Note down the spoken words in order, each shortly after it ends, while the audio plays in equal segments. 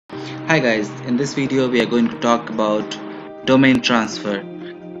Hi guys, in this video we are going to talk about domain transfer.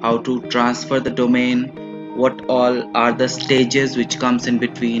 How to transfer the domain, what all are the stages which comes in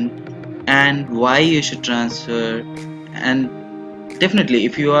between, and why you should transfer. And definitely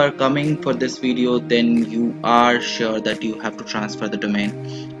if you are coming for this video, then you are sure that you have to transfer the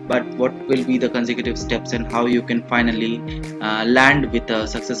domain. But what will be the consecutive steps and how you can finally land with a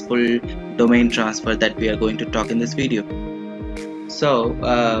successful domain transfer that we are going to talk in this video. So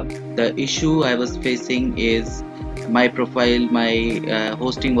the issue I was facing is my profile, my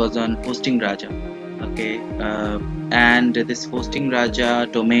hosting was on HostingRaja. Okay, and this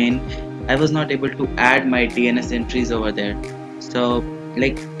HostingRaja domain, I was not able to add my DNS entries over there. So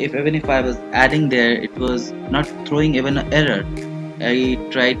like even if I was adding there, it was not throwing even an error. I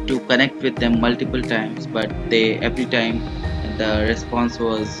tried to connect with them multiple times, but they every time the response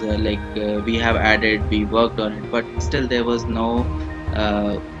was we have added, we worked on it, but still there was no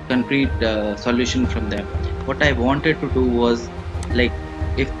concrete solution from them. What I wanted to do was, like,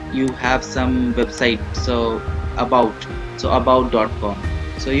 if you have some website, so about.com,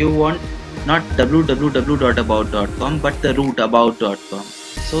 so you want not www.about.com but the root about.com.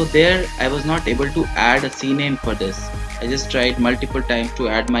 So there I was not able to add a CNAME for this. I just tried multiple times to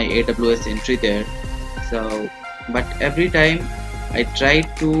add my AWS entry there, so but every time I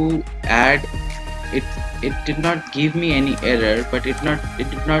tried to add it, it did not give me any error, but it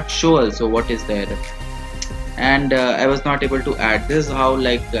did not show also what is the error. And I was not able to add. This is how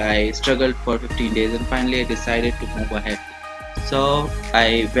I struggled for 15 days, and finally I decided to move ahead. So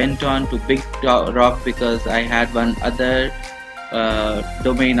I went on to BigRock because I had one other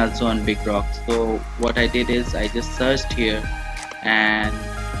domain also on BigRock. So what I did is I just searched here, and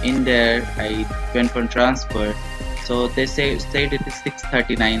in there I went for transfer. So they said it is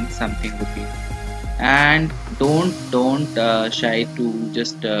 639 something rupees. And don't shy to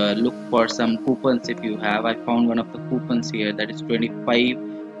just look for some coupons. If you have, I found one of the coupons here that is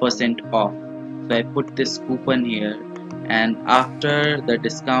 25% off. So I put this coupon here, and after the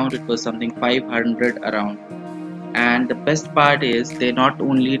discount it was something 500 around. And the best part is they not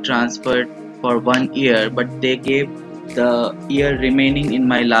only transferred for 1 year, but they gave the year remaining in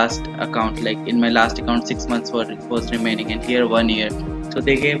my last account. Like in my last account 6 months was remaining, and here 1 year. So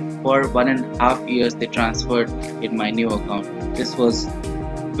they gave for 1.5 years, they transferred in my new account. This was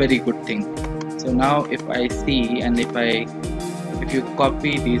very good thing. So now if I see, and if you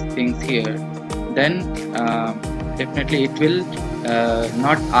copy these things here, then definitely it will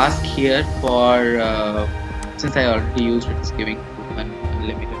not ask here for since I already used it, it's giving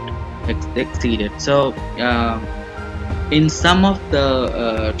unlimited exceeded. So in some of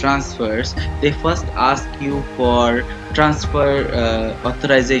the transfers, they first ask you for transfer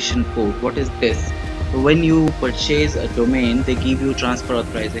authorization code. What is this? So when you purchase a domain, they give you transfer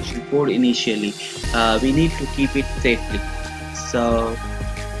authorization code initially. We need to keep it safely. So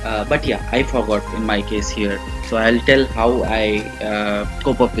but yeah, I forgot in my case here, so I'll tell how I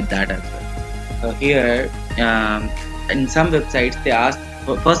cope up with that as well. Here in some websites they ask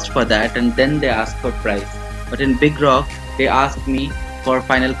first for that, and then they ask for price. But in BigRock they asked me for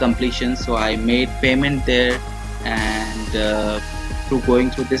final completion, so I made payment there, and through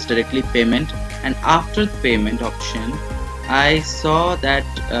going through this directly payment. And after the payment option, I saw that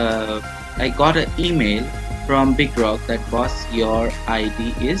I got an email from BigRock that boss, your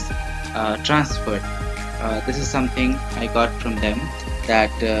ID is transferred. This is something I got from them,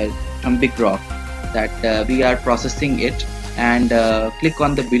 that from BigRock, that we are processing it, and click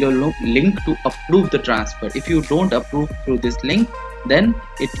on the below link to approve the transfer. If you don't approve through this link, then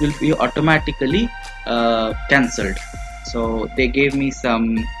it will be automatically cancelled. So they gave me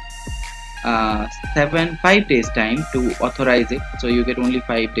some 5 days time to authorize it, so you get only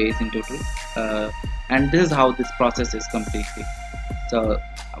 5 days in total, and this is how this process is completely. So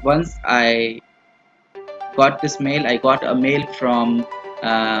once I got this mail, I got a mail from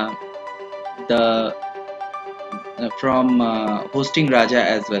HostingRaja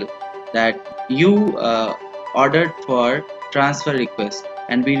as well, that you ordered for transfer request,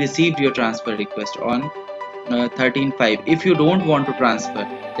 and we received your transfer request on 13/5. If you don't want to transfer,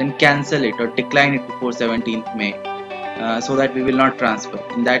 then cancel it or decline it before 17th May, so that we will not transfer.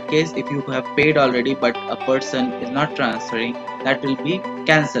 In that case, if you have paid already but a person is not transferring, that will be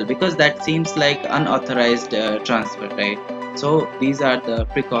cancelled, because that seems like unauthorized transfer, right? So these are the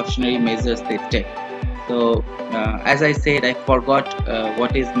precautionary measures they take. So as I said, I forgot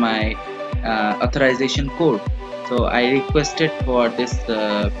what is my authorization code. So I requested for this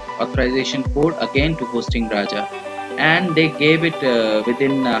authorization code again to HostingRaja, and they gave it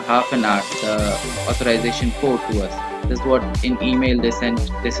within half an hour, the authorization code to us. this is what in email they sent,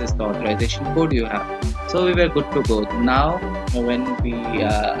 this is the authorization code you have. So we were good to go. Now when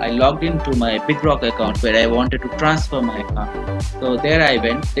I logged into my BigRock account where I wanted to transfer my account, so there I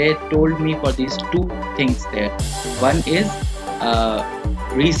went. They told me for these two things there. One is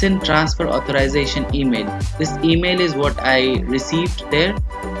recent transfer authorization email. This email is what I received there,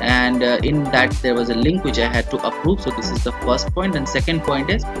 and in that there was a link which I had to approve. So this is the first point, and second point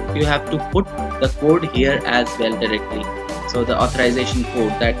is you have to put the code here as well directly. So the authorization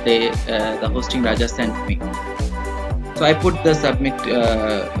code that the HostingRaja sent me. So I put the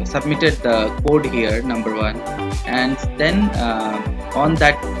submitted the code here, number one, and then on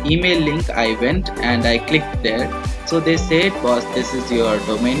that email link I went and I clicked there. So they said, boss, this is your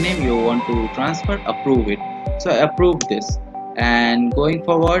domain name, you want to transfer, approve it. So I approved this, and going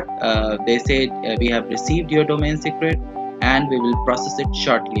forward they said we have received your domain secret and we will process it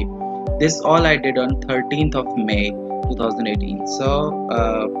shortly. This all I did on 13th of May 2018. So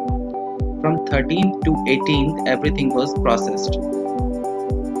from 13th to 18th everything was processed,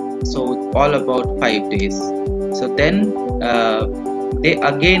 so all about 5 days. So then they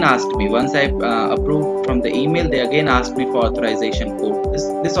again asked me, once I approved from the email, they again asked me for authorization code.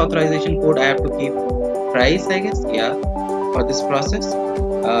 This authorization code I have to keep price, I guess, yeah, for this process.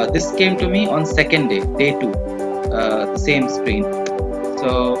 This came to me on second day, day 2, the same screen.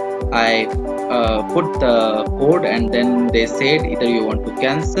 So I put the code, and then they said either you want to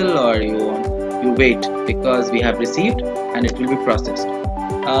cancel or you wait, because we have received and it will be processed.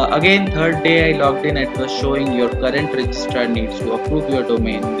 Again, third day I logged in, it was showing your current registrar needs to approve your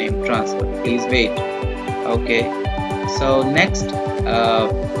domain name transfer, please wait. Okay, so next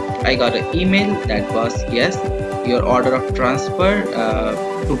I got an email that was, yes, your order of transfer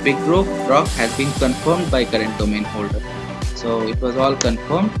to BigRock has been confirmed by current domain holder. So it was all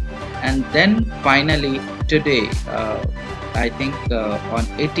confirmed, and then finally today, I think on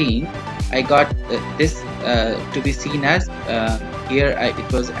 18, I got this to be seen as here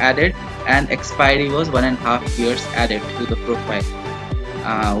it was added, and expiry was 1.5 years added to the profile,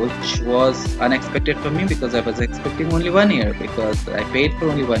 which was unexpected for me because I was expecting only 1 year, because I paid for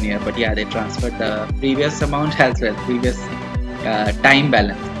only 1 year. But yeah, they transferred the previous amount as well, previous time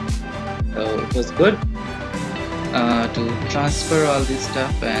balance. So it was good to transfer all this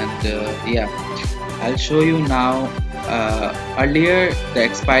stuff, and yeah, I'll show you now. Earlier the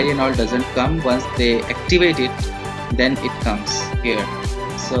expiry and all doesn't come. Once they activate it, then it comes here.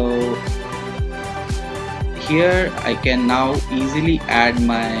 So here I can now easily add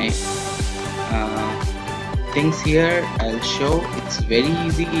my things here. I'll show, it's very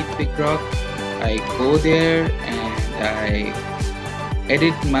easy in BigRock. I go there and I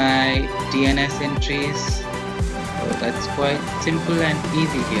edit my DNS entries. So that's quite simple and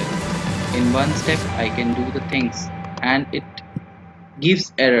easy here. In one step I can do the things, and it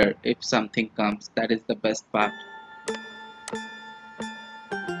gives error if something comes. That is the best part.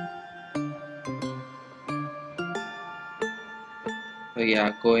 So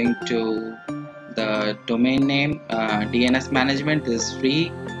yeah, going to the domain name, DNS management is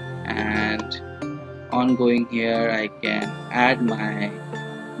free, and on going here I can add my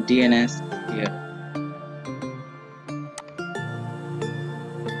DNS here.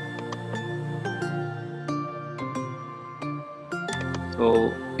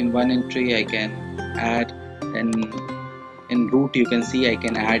 So in one entry I can add, and in root you can see I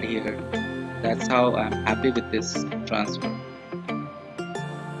can add here. That's how I'm happy with this transfer.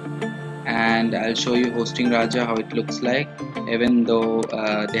 And I'll show you HostingRaja how it looks like. Even though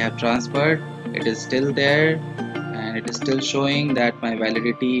they have transferred, it is still there, and it is still showing that my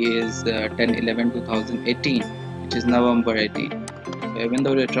validity is 10/11/2018, which is November 18. So even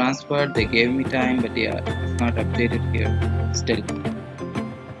though they transferred, they gave me time, but yeah, it's not updated here still.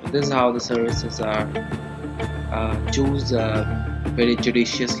 So this is how the services are. Choose very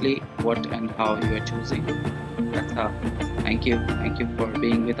judiciously what and how you are choosing. That's how. Thank you for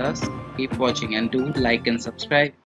being with us. Keep watching and do like and subscribe.